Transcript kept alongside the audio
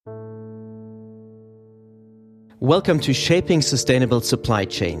Welcome to Shaping Sustainable Supply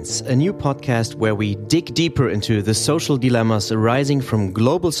Chains, a new podcast where we dig deeper into the social dilemmas arising from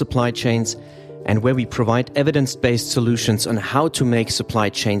global supply chains and where we provide evidence-based solutions on how to make supply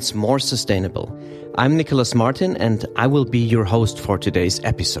chains more sustainable. I'm Nicholas Martin and I will be your host for today's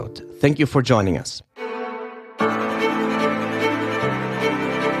episode. Thank you for joining us.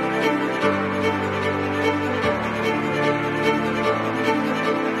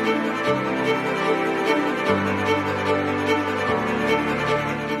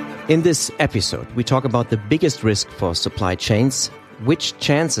 In this episode, we talk about the biggest risk for supply chains, which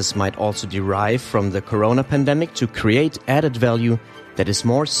chances might also derive from the corona pandemic to create added value that is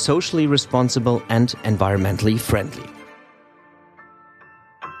more socially responsible and environmentally friendly.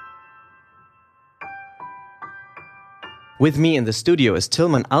 With me in the studio is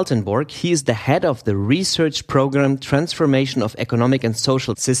Tilman Altenborg. He is the head of the research program Transformation of Economic and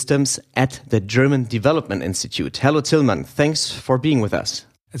Social Systems at the German Development Institute. Hello, Tilman. Thanks for being with us.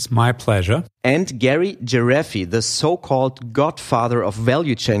 It's my pleasure. And Gary Gereffi, the so-called godfather of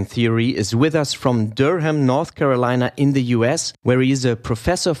value chain theory, is with us from Durham, North Carolina in the US, where he is a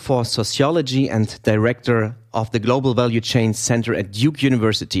professor for sociology and director of the Global Value Chain Center at Duke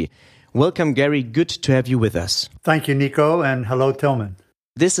University. Welcome, Gary. Good to have you with us. Thank you, Nico, and hello, Tilman.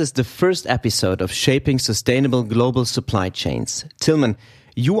 This is the first episode of Shaping Sustainable Global Supply Chains. Tilman,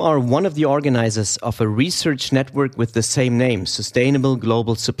 you are one of the organizers of a research network with the same name, Sustainable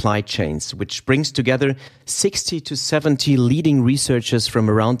Global Supply Chains, which brings together 60 to 70 leading researchers from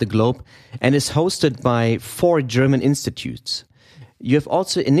around the globe and is hosted by 4 German institutes. You have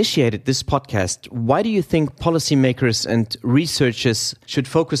also initiated this podcast. Why do you think policymakers and researchers should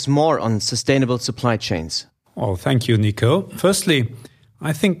focus more on sustainable supply chains? Well, thank you, Nico. Firstly,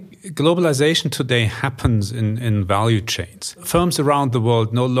 I think globalization today happens in value chains. Firms around the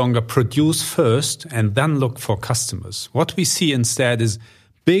world no longer produce first and then look for customers. What we see instead is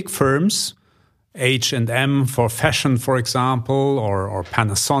big firms, H&M for fashion, for example, or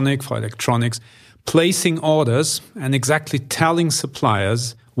Panasonic for electronics, placing orders and exactly telling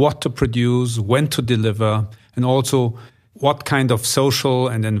suppliers what to produce, when to deliver, and also what kind of social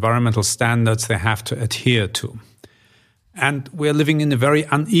and environmental standards they have to adhere to. And we're living in a very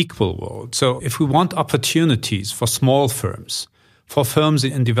unequal world. So if we want opportunities for small firms, for firms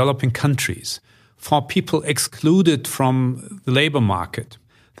in developing countries, for people excluded from the labor market,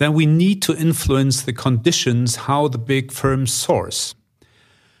 then we need to influence the conditions how the big firms source.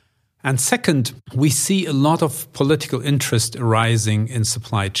 And second, we see a lot of political interest arising in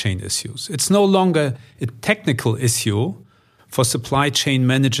supply chain issues. It's no longer a technical issue for supply chain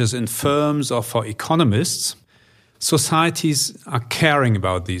managers in firms or for economists. Societies are caring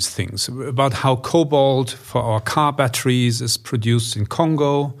about these things, about how cobalt for our car batteries is produced in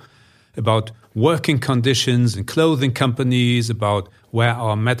Congo, about working conditions in clothing companies, about where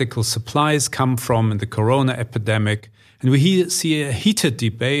our medical supplies come from in the corona epidemic. And we see a heated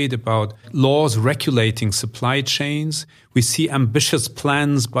debate about laws regulating supply chains. We see ambitious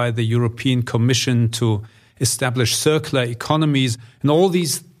plans by the European Commission to establish circular economies. And all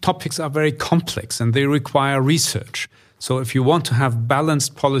these topics are very complex and they require research. So if you want to have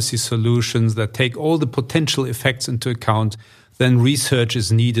balanced policy solutions that take all the potential effects into account, then research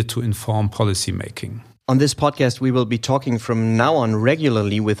is needed to inform policymaking. On this podcast, we will be talking from now on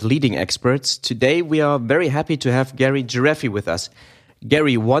regularly with leading experts. Today, we are very happy to have Gary Gereffi with us.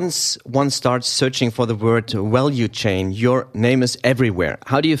 Gary, once one starts searching for the word value chain, your name is everywhere.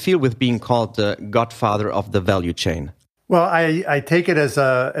 How do you feel with being called the godfather of the value chain? Well, I take it as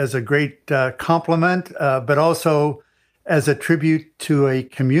a great compliment, but also as a tribute to a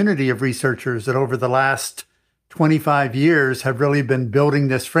community of researchers that over the last 25 years have really been building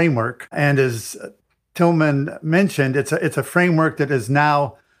this framework. And as Tilman mentioned, it's a framework that is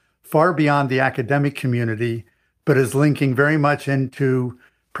now far beyond the academic community, but is linking very much into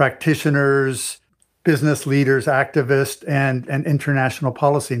practitioners, business leaders, activists, and international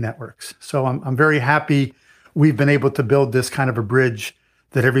policy networks. So I'm very happy we've been able to build this kind of a bridge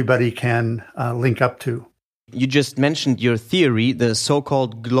that everybody can link up to. You just mentioned your theory, the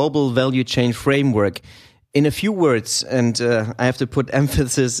so-called global value chain framework. In a few words, and I have to put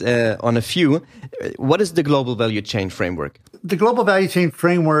emphasis on a few, what is the global value chain framework? The global value chain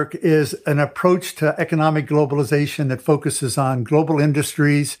framework is an approach to economic globalization that focuses on global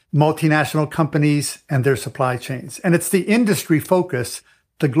industries, multinational companies, and their supply chains. And it's the industry focus,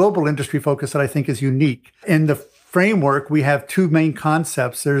 the global industry focus, that I think is unique. In the framework, we have 2 main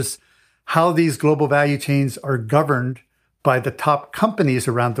concepts. There's how these global value chains are governed by the top companies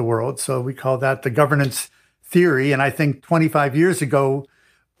around the world. So we call that the governance theory. And I think 25 years ago,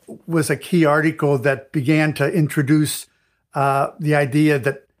 was a key article that began to introduce the idea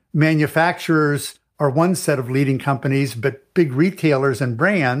that manufacturers are one set of leading companies, but big retailers and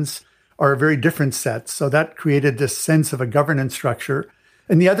brands are a very different set. So that created this sense of a governance structure.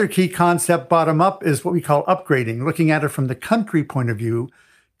 And the other key concept bottom up is what we call upgrading, looking at it from the country point of view.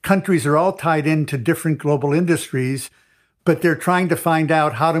 Countries are all tied into different global industries, but they're trying to find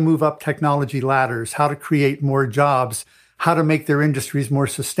out how to move up technology ladders, how to create more jobs, how to make their industries more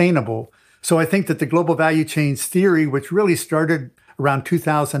sustainable. So I think that the global value chains theory, which really started around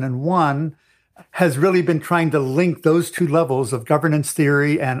 2001, has really been trying to link those two levels of governance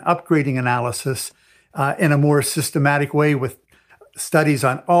theory and upgrading analysis in a more systematic way with studies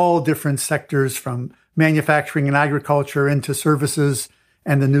on all different sectors from manufacturing and agriculture into services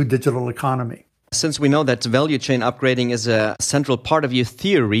and the new digital economy. Since we know that value chain upgrading is a central part of your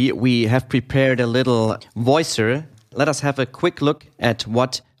theory, we have prepared a little voicer. Let us have a quick look at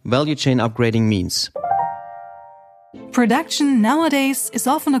what value chain upgrading means. Production nowadays is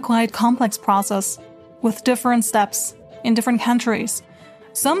often a quite complex process with different steps in different countries.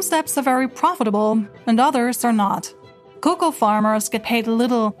 Some steps are very profitable and others are not. Cocoa farmers get paid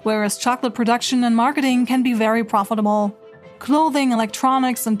little, whereas chocolate production and marketing can be very profitable. Clothing,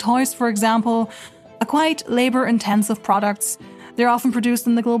 electronics, and toys, for example, are quite labor-intensive products. They're often produced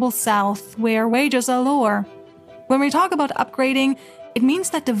in the global south, where wages are lower. When we talk about upgrading, it means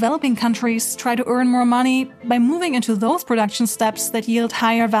that developing countries try to earn more money by moving into those production steps that yield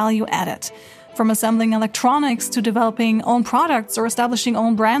higher value added, from assembling electronics to developing own products or establishing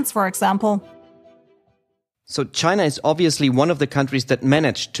own brands, for example. So China is obviously one of the countries that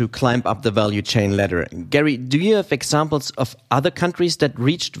managed to climb up the value chain ladder. Gary, do you have examples of other countries that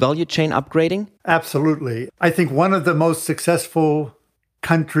reached value chain upgrading? Absolutely. I think one of the most successful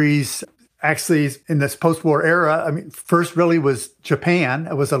countries actually in this post-war era, first really was Japan.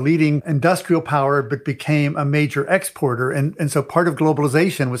 It was a leading industrial power, but became a major exporter. And so part of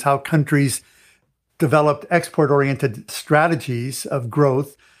globalization was how countries developed export-oriented strategies of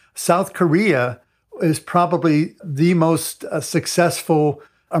growth. South Korea is probably the most successful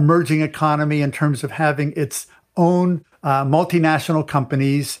emerging economy in terms of having its own multinational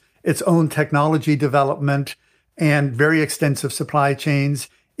companies, its own technology development, and very extensive supply chains.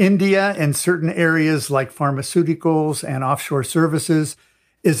 India, in certain areas like pharmaceuticals and offshore services,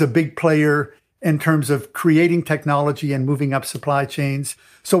 is a big player in terms of creating technology and moving up supply chains.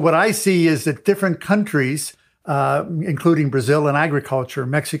 So what I see is that different countries, including Brazil and agriculture,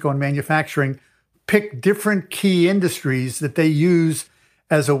 Mexico and manufacturing, pick different key industries that they use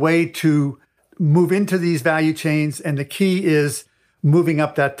as a way to move into these value chains. And the key is moving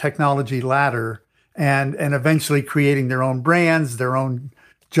up that technology ladder and eventually creating their own brands, their own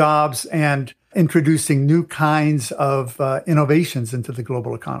jobs, and introducing new kinds of innovations into the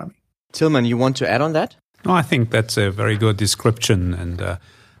global economy. Tilman, you want to add on that? No, I think that's a very good description. And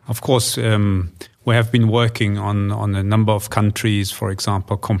of course, we have been working on a number of countries, for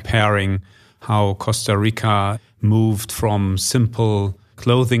example, comparing how Costa Rica moved from simple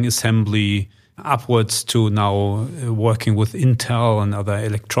clothing assembly upwards to now working with Intel and other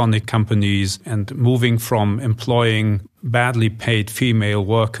electronic companies, and moving from employing badly paid female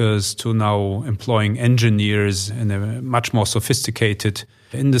workers to now employing engineers in a much more sophisticated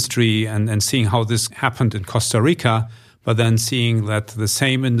industry, and seeing how this happened in Costa Rica, but then seeing that the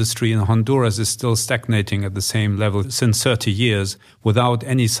same industry in Honduras is still stagnating at the same level since 30 years without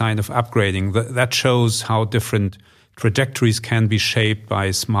any sign of upgrading. That shows how different trajectories can be shaped by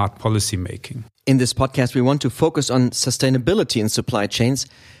smart policy making. In this podcast, we want to focus on sustainability in supply chains.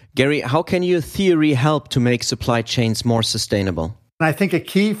 Gary, how can your theory help to make supply chains more sustainable? I think a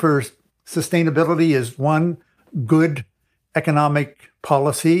key for sustainability is one, good economic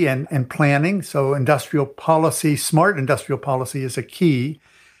policy and planning. So industrial policy, smart industrial policy is a key.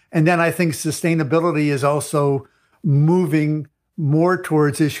 And then I think sustainability is also moving more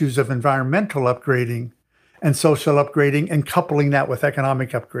towards issues of environmental upgrading and social upgrading and coupling that with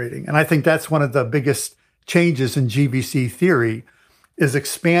economic upgrading. And I think that's one of the biggest changes in GVC theory, is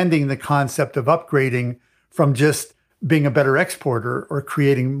expanding the concept of upgrading from just being a better exporter or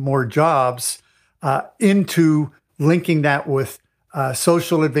creating more jobs into linking that with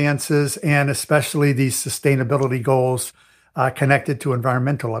social advances and especially these sustainability goals connected to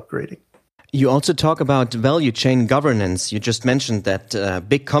environmental upgrading. You also talk about value chain governance. You just mentioned that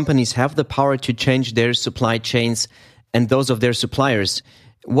big companies have the power to change their supply chains and those of their suppliers.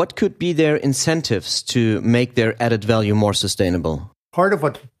 What could be their incentives to make their added value more sustainable? Part of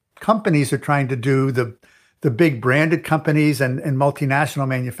what companies are trying to do, the big branded companies and multinational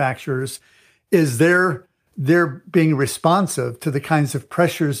manufacturers, is they're they're being responsive to the kinds of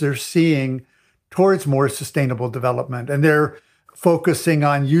pressures they're seeing towards more sustainable development. And they're focusing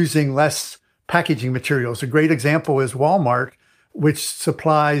on using less packaging materials. A great example is Walmart, which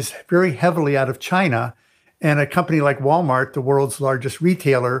supplies very heavily out of China. And a company like Walmart, the world's largest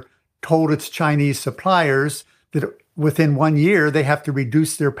retailer, told its Chinese suppliers that within 1 year, they have to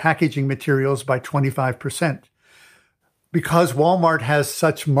reduce their packaging materials by 25%. Because Walmart has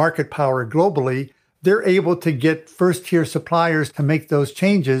such market power globally, they're able to get first-tier suppliers to make those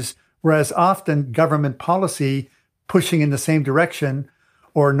changes, whereas often government policy pushing in the same direction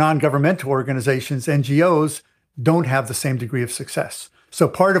or non-governmental organizations, NGOs, don't have the same degree of success. So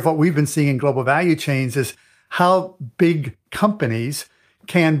part of what we've been seeing in global value chains is how big companies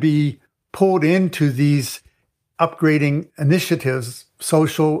can be pulled into these upgrading initiatives,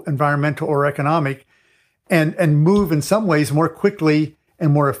 social, environmental, or economic, and move in some ways more quickly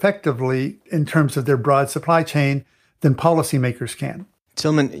and more effectively in terms of their broad supply chain than policymakers can.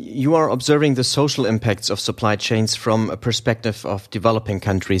 Tilman, you are observing the social impacts of supply chains from a perspective of developing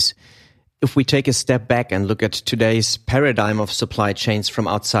countries. If we take a step back and look at today's paradigm of supply chains from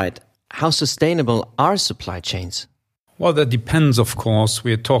outside, how sustainable are supply chains? Well, that depends, of course.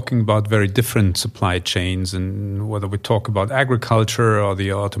 We're talking about very different supply chains, and whether we talk about agriculture or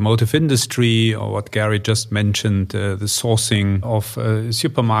the automotive industry or what Gary just mentioned, the sourcing of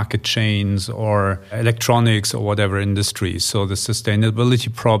supermarket chains or electronics or whatever industry. So the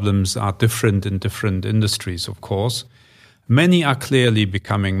sustainability problems are different in different industries, of course. Many are clearly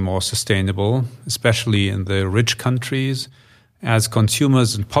becoming more sustainable, especially in the rich countries, as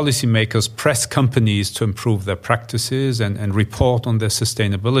consumers and policymakers press companies to improve their practices and report on their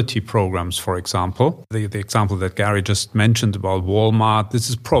sustainability programs, for example. The example that Gary just mentioned about Walmart, this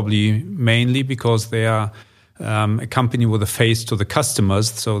is probably mainly because they are a company with a face to the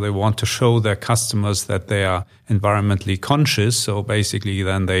customers, so they want to show their customers that they are environmentally conscious. So basically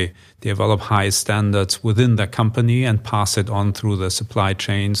then they develop high standards within their company and pass it on through the supply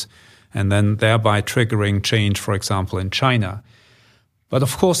chains, and then thereby triggering change, for example, in China. But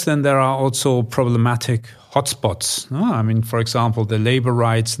of course, then there are also problematic hotspots. I mean, for example, the labor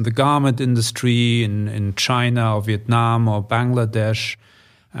rights in the garment industry in China or Vietnam or Bangladesh,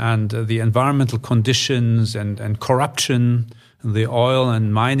 and the environmental conditions and corruption in the oil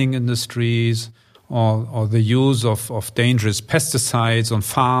and mining industries, or the use of dangerous pesticides on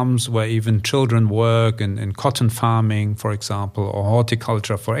farms where even children work in cotton farming, for example, or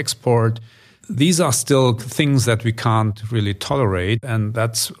horticulture for export. These are still things that we can't really tolerate. And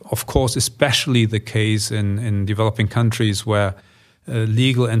that's, of course, especially the case in developing countries where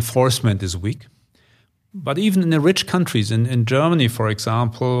legal enforcement is weak. But even in the rich countries, in Germany, for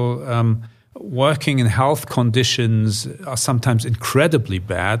example, working in health conditions are sometimes incredibly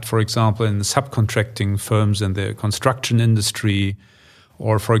bad. For example, in the subcontracting firms in the construction industry,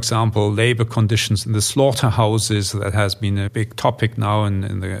 or, for example, labor conditions in the slaughterhouses. That has been a big topic now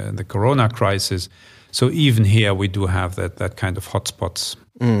in the corona crisis. So even here we do have that kind of hotspots.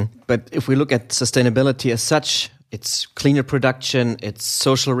 But if we look at sustainability as such, it's cleaner production, it's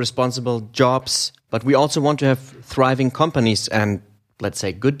social responsible jobs, but we also want to have thriving companies and, let's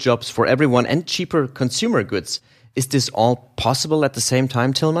say, good jobs for everyone and cheaper consumer goods. Is this all possible at the same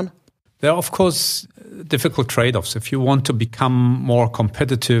time, Tilman? There are, of course, difficult trade-offs. If you want to become more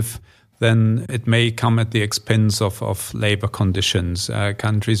competitive, then it may come at the expense of labor conditions.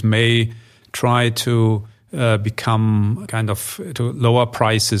 Countries may try to become to lower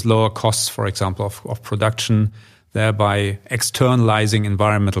prices, lower costs, for example, of production, thereby externalizing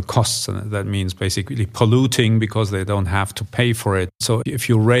environmental costs. And that means basically polluting because they don't have to pay for it. So if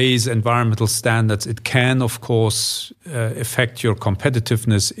you raise environmental standards, it can, of course, affect your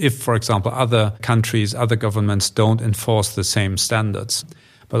competitiveness if, for example, other countries, other governments don't enforce the same standards.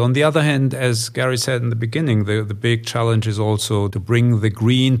 But on the other hand, as Gary said in the beginning, the big challenge is also to bring the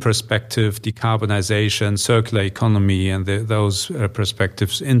green perspective, decarbonization, circular economy, and those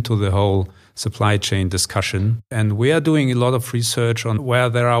perspectives into the whole supply chain discussion. And we are doing a lot of research on where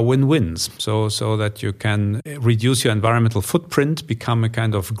there are win-wins, so that you can reduce your environmental footprint, become a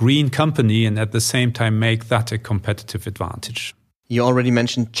kind of green company, and at the same time make that a competitive advantage. You already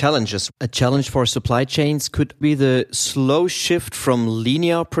mentioned challenges. A challenge for supply chains could be the slow shift from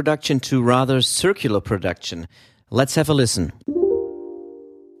linear production to rather circular production. Let's have a listen.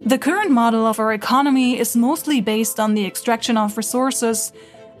 The current model of our economy is mostly based on the extraction of resources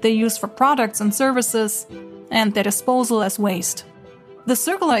they use for products and services, and their disposal as waste. The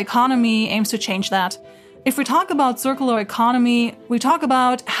circular economy aims to change that. If we talk about circular economy, we talk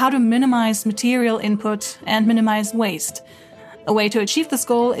about how to minimize material input and minimize waste. A way to achieve this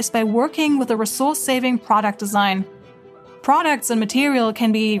goal is by working with a resource-saving product design. Products and material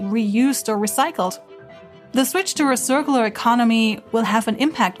can be reused or recycled. The switch to a circular economy will have an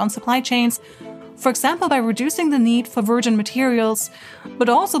impact on supply chains, for example by reducing the need for virgin materials, but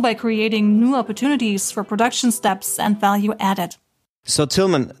also by creating new opportunities for production steps and value added. So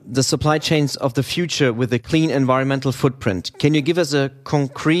Tilman, the supply chains of the future with a clean environmental footprint, can you give us a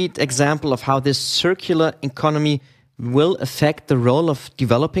concrete example of how this circular economy will affect the role of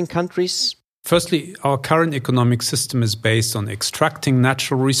developing countries? Firstly, our current economic system is based on extracting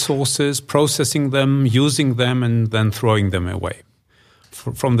natural resources, processing them, using them, and then throwing them away.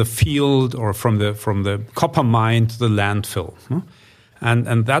 From the field or from the copper mine to the landfill.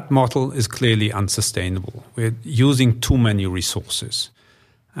 And that model is clearly unsustainable. We're using too many resources.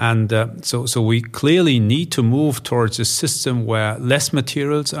 And so we clearly need to move towards a system where less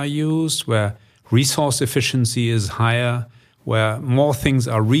materials are used, where resource efficiency is higher, where more things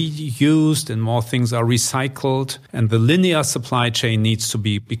are reused and more things are recycled. And the linear supply chain needs to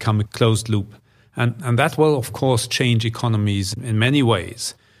become a closed loop. And that will, of course, change economies in many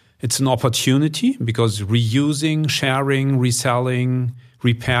ways. It's an opportunity because reusing, sharing, reselling,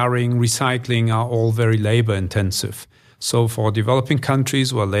 repairing, recycling are all very labor intensive. So for developing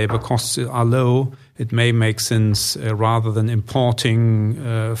countries where labor costs are low, it may make sense rather than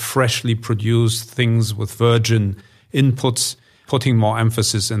importing freshly produced things with virgin inputs, putting more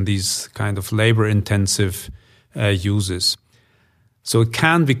emphasis in these kind of labor-intensive uses. So it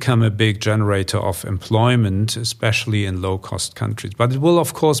can become a big generator of employment, especially in low-cost countries. But it will,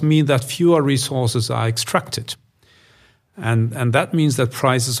 of course, mean that fewer resources are extracted. And that means that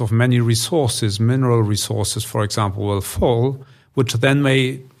prices of many resources, mineral resources, for example, will fall, which then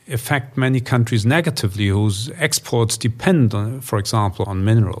may affect many countries negatively whose exports depend on, for example, on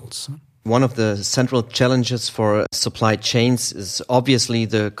minerals. One of the central challenges for supply chains is obviously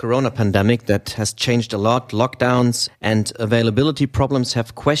the corona pandemic that has changed a lot. Lockdowns and availability problems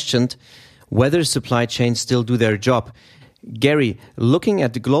have questioned whether supply chains still do their job. Gary, looking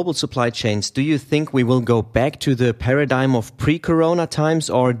at the global supply chains, do you think we will go back to the paradigm of pre-corona times,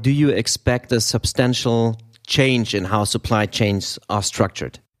 or do you expect a substantial change in how supply chains are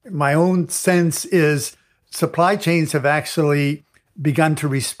structured? My own sense is supply chains have actually begun to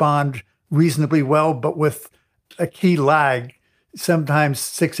respond reasonably well, but with a key lag, sometimes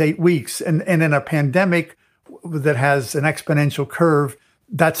 6-8 weeks. And in a pandemic that has an exponential curve,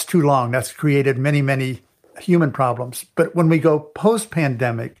 that's too long. That's created many, many human problems. But when we go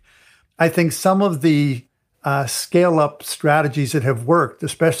post-pandemic, I think some of the scale-up strategies that have worked,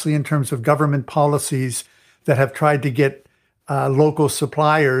 especially in terms of government policies that have tried to get local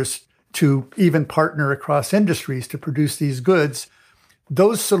suppliers to even partner across industries to produce these goods,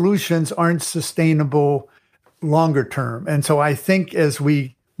 those solutions aren't sustainable longer term. And so I think as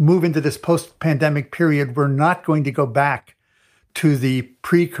we move into this post-pandemic period, we're not going to go back to the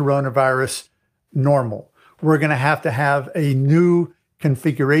pre-coronavirus normal. We're going to have a new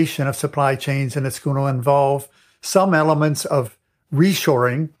configuration of supply chains, and it's going to involve some elements of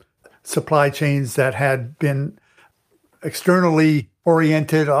reshoring supply chains that had been externally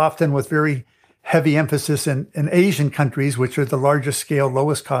oriented, often with very heavy emphasis in Asian countries, which are the largest scale,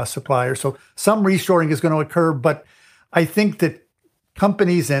 lowest cost suppliers. So some reshoring is going to occur, but I think that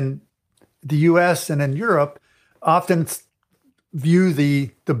companies in the US and in Europe often view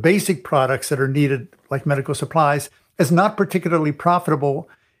the basic products that are needed, like medical supplies, as not particularly profitable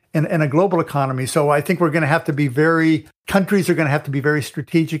in a global economy. So I think countries are going to have to be very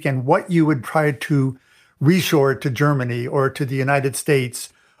strategic in what you would try to reshore to Germany or to the United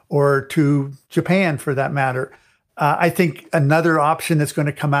States or to Japan, for that matter. I think another option that's going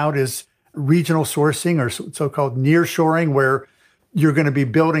to come out is regional sourcing, or so-called nearshoring, where you're going to be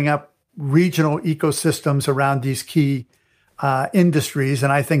building up regional ecosystems around these key industries.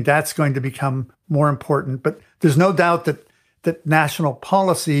 And I think that's going to become more important. But there's no doubt that national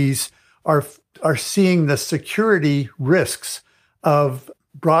policies are seeing the security risks of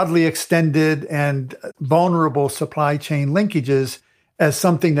broadly extended and vulnerable supply chain linkages as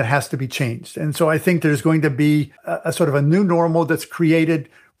something that has to be changed. And so I think there's going to be a sort of a new normal that's created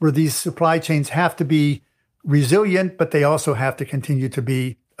where these supply chains have to be resilient, but they also have to continue to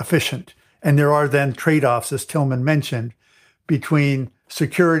be efficient. And there are then trade-offs, as Tilman mentioned, between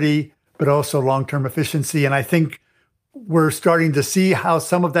security, but also long-term efficiency. And I think we're starting to see how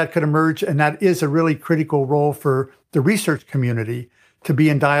some of that could emerge. And that is a really critical role for the research community to be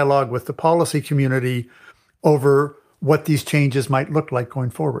in dialogue with the policy community over what these changes might look like going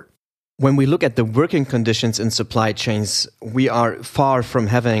forward. When we look at the working conditions in supply chains, we are far from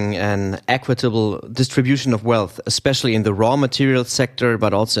having an equitable distribution of wealth, especially in the raw materials sector,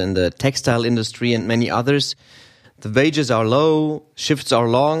 but also in the textile industry and many others. The wages are low, shifts are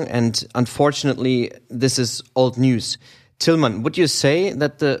long, and unfortunately, this is old news. Tilman, would you say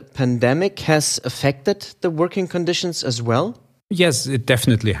that the pandemic has affected the working conditions as well? Yes, it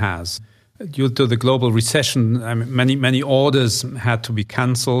definitely has. Due to the global recession, many orders had to be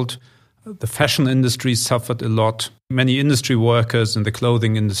cancelled. The fashion industry suffered a lot. Many industry workers in the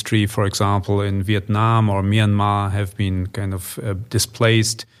clothing industry, for example, in Vietnam or Myanmar, have been kind of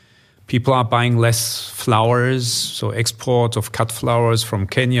displaced. People are buying less flowers, so exports of cut flowers from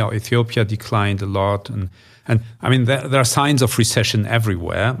Kenya or Ethiopia declined a lot. And I mean, there are signs of recession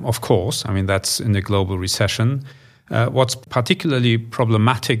everywhere, of course. I mean, that's in a global recession. What's particularly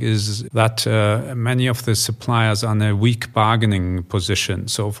problematic is that many of the suppliers are in a weak bargaining position.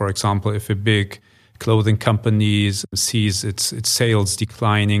 So, for example, if a big clothing company sees its sales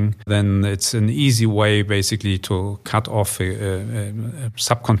declining, then it's an easy way basically to cut off a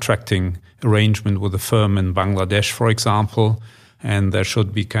subcontracting arrangement with a firm in Bangladesh, for example. And there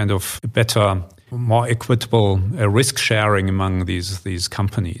should be kind of a better, more equitable risk sharing among these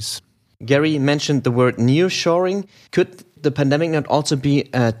companies. Gary mentioned the word nearshoring. Could the pandemic not also be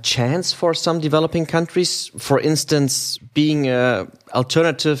a chance for some developing countries, for instance, being an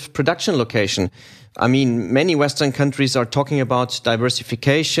alternative production location? I mean, many Western countries are talking about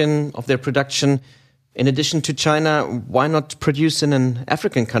diversification of their production. In addition to China, why not produce in an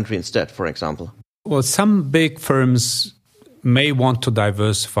African country instead, for example? Well, some big firms may want to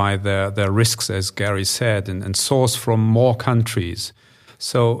diversify their risks, as Gary said, and source from more countries.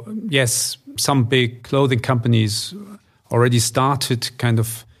 So, yes, some big clothing companies already started kind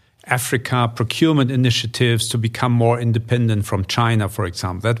of Africa procurement initiatives to become more independent from China, for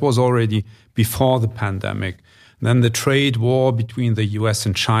example. That was already before the pandemic. Then the trade war between the US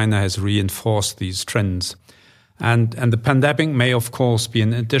and China has reinforced these trends. And the pandemic may, of course, be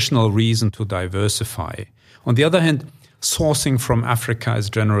an additional reason to diversify. On the other hand, sourcing from Africa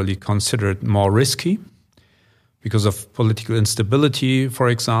is generally considered more risky because of political instability. For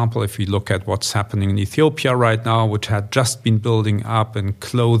example, if we look at what's happening in Ethiopia right now, which had just been building up in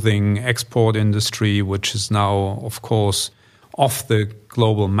clothing export industry, which is now, of course, off the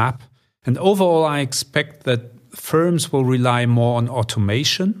global map. And overall, I expect that firms will rely more on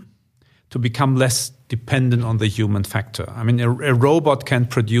automation to become less dependent on the human factor. I mean, a robot can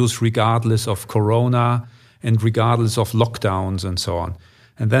produce regardless of corona and regardless of lockdowns and so on.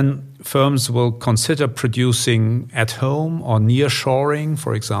 And then firms will consider producing at home or nearshoring,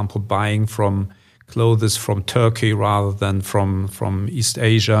 for example, buying from clothes from Turkey rather than from East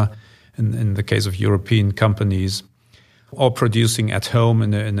Asia, in the case of European companies, or producing at home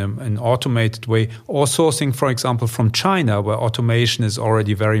in an automated way, or sourcing, for example, from China, where automation is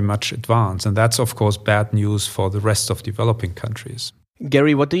already very much advanced. And that's, of course, bad news for the rest of developing countries.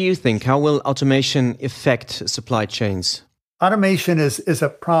 Gary, what do you think? How will automation affect supply chains? Automation is a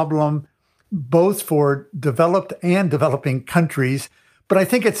problem both for developed and developing countries, but I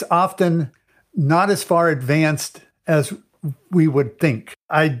think it's often not as far advanced as we would think.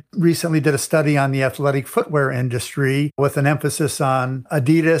 I recently did a study on the athletic footwear industry with an emphasis on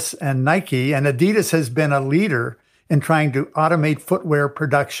Adidas and Nike, and Adidas has been a leader in trying to automate footwear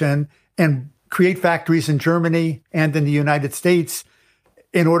production and create factories in Germany and in the United States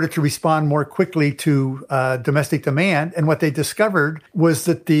in order to respond more quickly to domestic demand. And what they discovered was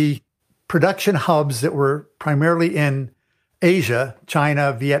that the production hubs that were primarily in Asia,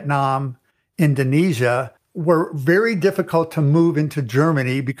 China, Vietnam, Indonesia, were very difficult to move into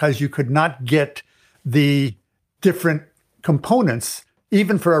Germany because you could not get the different components,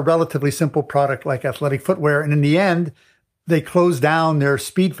 even for a relatively simple product like athletic footwear. And in the end, they closed down their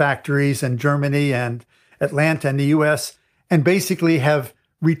speed factories in Germany and Atlanta and the US, and basically have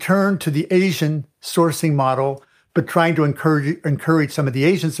returned to the Asian sourcing model, but trying to encourage some of the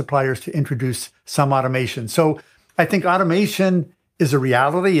Asian suppliers to introduce some automation. So I think automation is a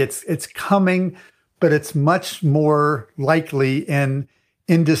reality. It's coming, but it's much more likely in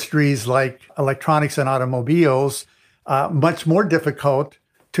industries like electronics and automobiles, much more difficult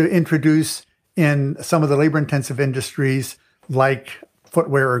to introduce in some of the labor-intensive industries like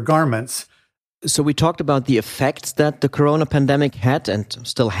footwear or garments. So we talked about the effects that the corona pandemic had and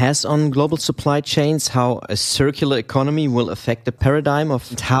still has on global supply chains, how a circular economy will affect the paradigm of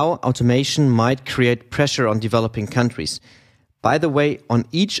how automation might create pressure on developing countries. By the way, on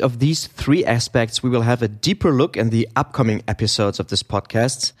each of these three aspects, we will have a deeper look in the upcoming episodes of this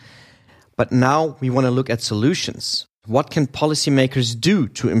podcast. But now we want to look at solutions. What can policymakers do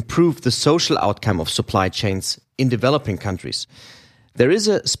to improve the social outcome of supply chains in developing countries? There is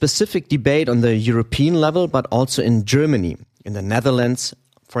a specific debate on the European level, but also in Germany, in the Netherlands,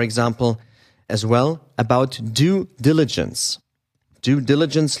 for example, as well, about due diligence. Due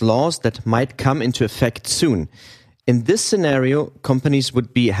diligence laws that might come into effect soon. In this scenario, companies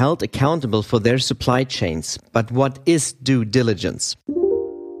would be held accountable for their supply chains. But what is due diligence?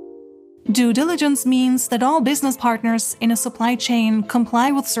 Due diligence means that all business partners in a supply chain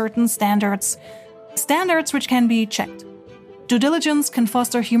comply with certain standards. Standards which can be checked. Due diligence can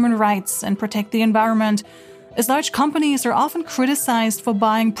foster human rights and protect the environment, as large companies are often criticized for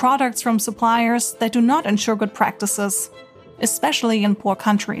buying products from suppliers that do not ensure good practices, especially in poor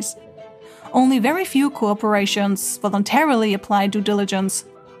countries. Only very few corporations voluntarily apply due diligence.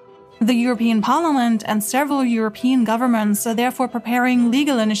 The European Parliament and several European governments are therefore preparing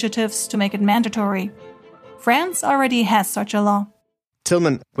legal initiatives to make it mandatory. France already has such a law.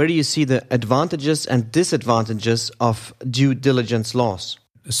 Tilman, where do you see the advantages and disadvantages of due diligence laws?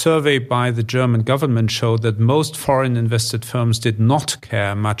 A survey by the German government showed that most foreign invested firms did not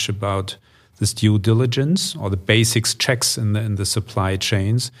care much about this due diligence or the basics checks in the supply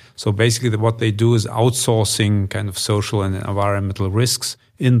chains. So basically what they do is outsourcing kind of social and environmental risks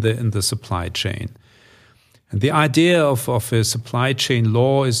in the supply chain. And the idea of a supply chain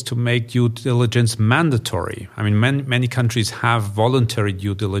law is to make due diligence mandatory. I mean, many countries have voluntary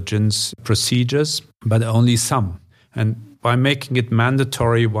due diligence procedures, but only some. And by making it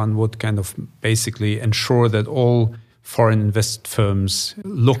mandatory, one would kind of basically ensure that all foreign invested firms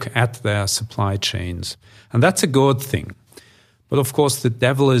look at their supply chains. And that's a good thing. But of course, the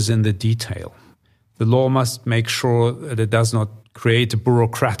devil is in the detail. The law must make sure that it does not create a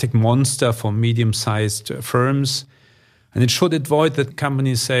bureaucratic monster for medium-sized firms. And it should avoid that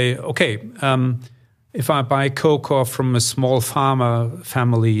companies say, okay, if I buy cocoa from a small farmer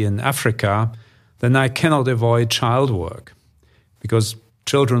family in Africa, then I cannot avoid child work because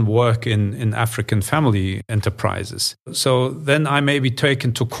children work in African family enterprises. So then I may be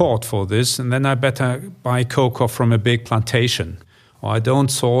taken to court for this, and then I better buy cocoa from a big plantation. Or I don't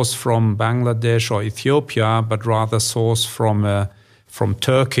source from Bangladesh or Ethiopia, but rather source from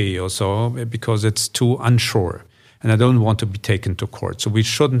Turkey or so, because it's too unsure. And I don't want to be taken to court. So we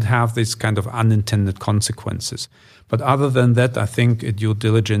shouldn't have these kind of unintended consequences. But other than that, I think a due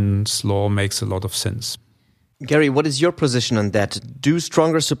diligence law makes a lot of sense. Gary, what is your position on that? Do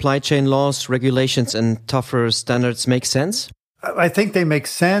stronger supply chain laws, regulations, and tougher standards make sense? I think they make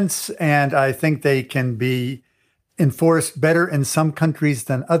sense, and I think they can be enforced better in some countries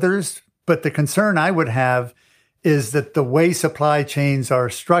than others. But the concern I would have is that the way supply chains are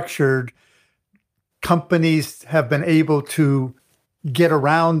structured, companies have been able to get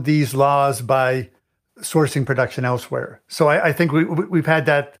around these laws by sourcing production elsewhere. So I think we've had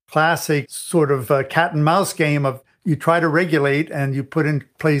that classic sort of cat and mouse game of you try to regulate and you put in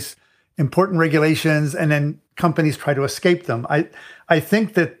place important regulations and then companies try to escape them. I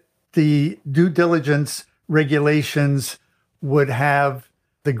think that the due diligence regulations would have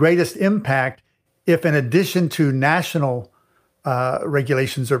the greatest impact if, in addition to national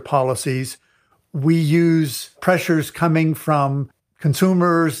regulations or policies, we use pressures coming from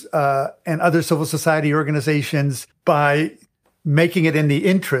consumers and other civil society organizations by making it in the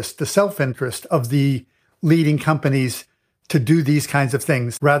interest, the self-interest of the leading companies to do these kinds of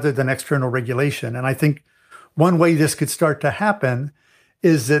things rather than external regulation. And I think one way this could start to happen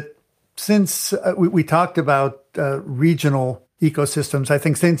is that since we talked about regional ecosystems, I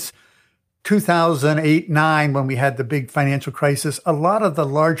think since 2008-9, when we had the big financial crisis, a lot of the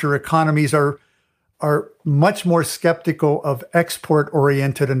larger economies are much more skeptical of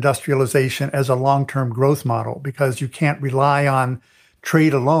export-oriented industrialization as a long-term growth model because you can't rely on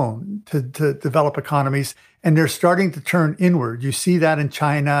trade alone to develop economies. And they're starting to turn inward. You see that in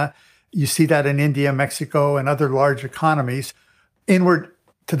China. You see that in India, Mexico, and other large economies, inward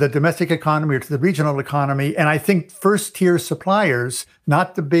to the domestic economy or to the regional economy. And I think first-tier suppliers,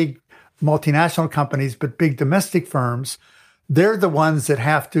 not the big multinational companies, but big domestic firms, they're the ones that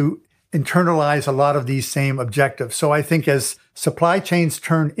have to internalize a lot of these same objectives. So I think as supply chains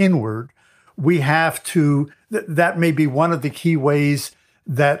turn inward, we have to, that may be one of the key ways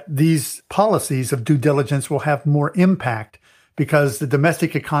that these policies of due diligence will have more impact, because the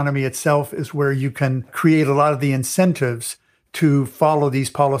domestic economy itself is where you can create a lot of the incentives to follow these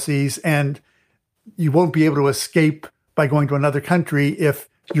policies. And you won't be able to escape by going to another country if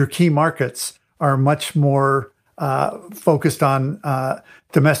your key markets are much more focused on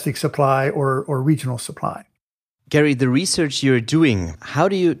domestic supply or regional supply. Gary, the research you're doing, how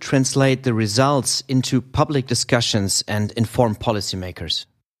do you translate the results into public discussions and inform policymakers?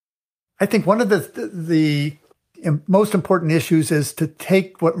 I think one of the most important issues is to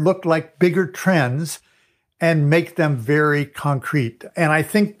take what look like bigger trends and make them very concrete. And I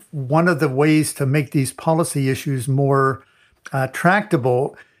think one of the ways to make these policy issues more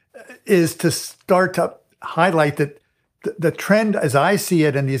tractable is to start to highlight that the trend, as I see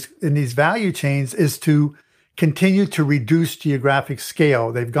it in these value chains, is to continue to reduce geographic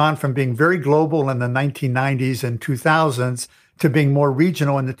scale. They've gone from being very global in the 1990s and 2000s to being more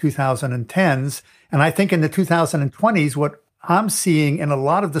regional in the 2010s. And I think in the 2020s, what I'm seeing in a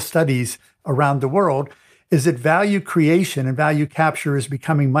lot of the studies around the world is that value creation and value capture is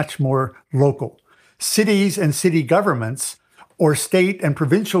becoming much more local. Cities and city governments or state and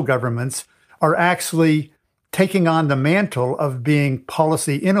provincial governments are actually taking on the mantle of being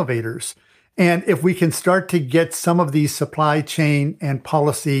policy innovators. And if we can start to get some of these supply chain and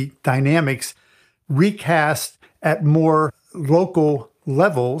policy dynamics recast at more local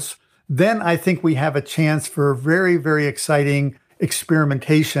levels, then I think we have a chance for very, very exciting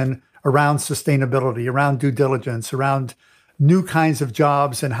experimentation around sustainability, around due diligence, around new kinds of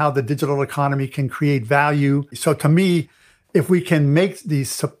jobs and how the digital economy can create value. So to me, if we can make these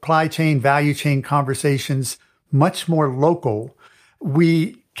supply chain, value chain conversations much more local,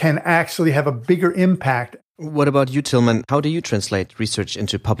 we can actually have a bigger impact. What about you, Tilman? How do you translate research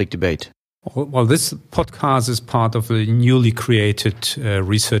into public debate? Well, this podcast is part of a newly created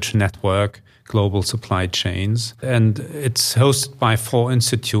research network, Global Supply Chains. And it's hosted by 4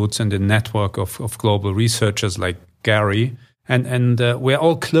 institutes and a network of global researchers like Gary. And we're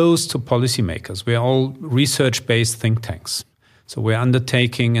all close to policymakers. We're all research-based think tanks. So we're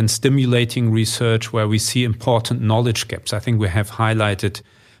undertaking and stimulating research where we see important knowledge gaps. I think we have highlighted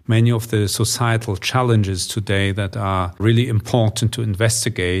many of the societal challenges today that are really important to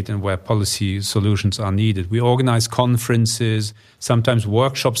investigate and where policy solutions are needed. We organize conferences, sometimes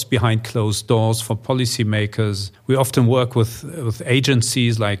workshops behind closed doors for policymakers. We often work with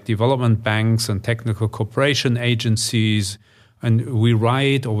agencies like development banks and technical cooperation agencies. And we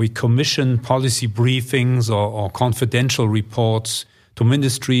write or we commission policy briefings or confidential reports to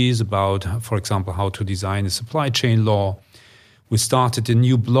ministries about, for example, how to design a supply chain law. We started a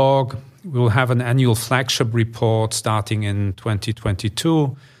new blog. We will have an annual flagship report starting in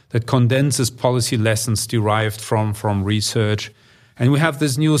 2022 that condenses policy lessons derived from research. And we have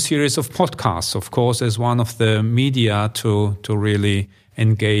this new series of podcasts, of course, as one of the media to really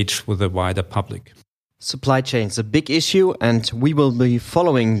engage with the wider public. Supply chains, a big issue, and we will be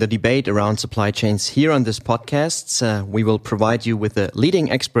following the debate around supply chains here on this podcast. We will provide you with the leading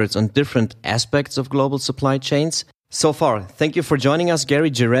experts on different aspects of global supply chains. So far, thank you for joining us, Gary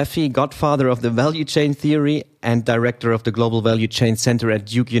Gireffi, godfather of the value chain theory and director of the Global Value Chain Center at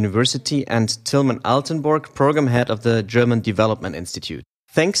Duke University, and Tilman Altenburg, program head of the German Development Institute.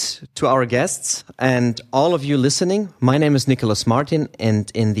 Thanks to our guests and all of you listening. My name is Nicholas Martin,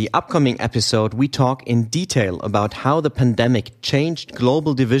 and in the upcoming episode, we talk in detail about how the pandemic changed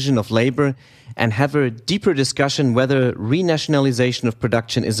global division of labor and have a deeper discussion whether renationalization of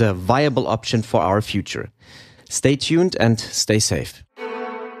production is a viable option for our future. Stay tuned and stay safe.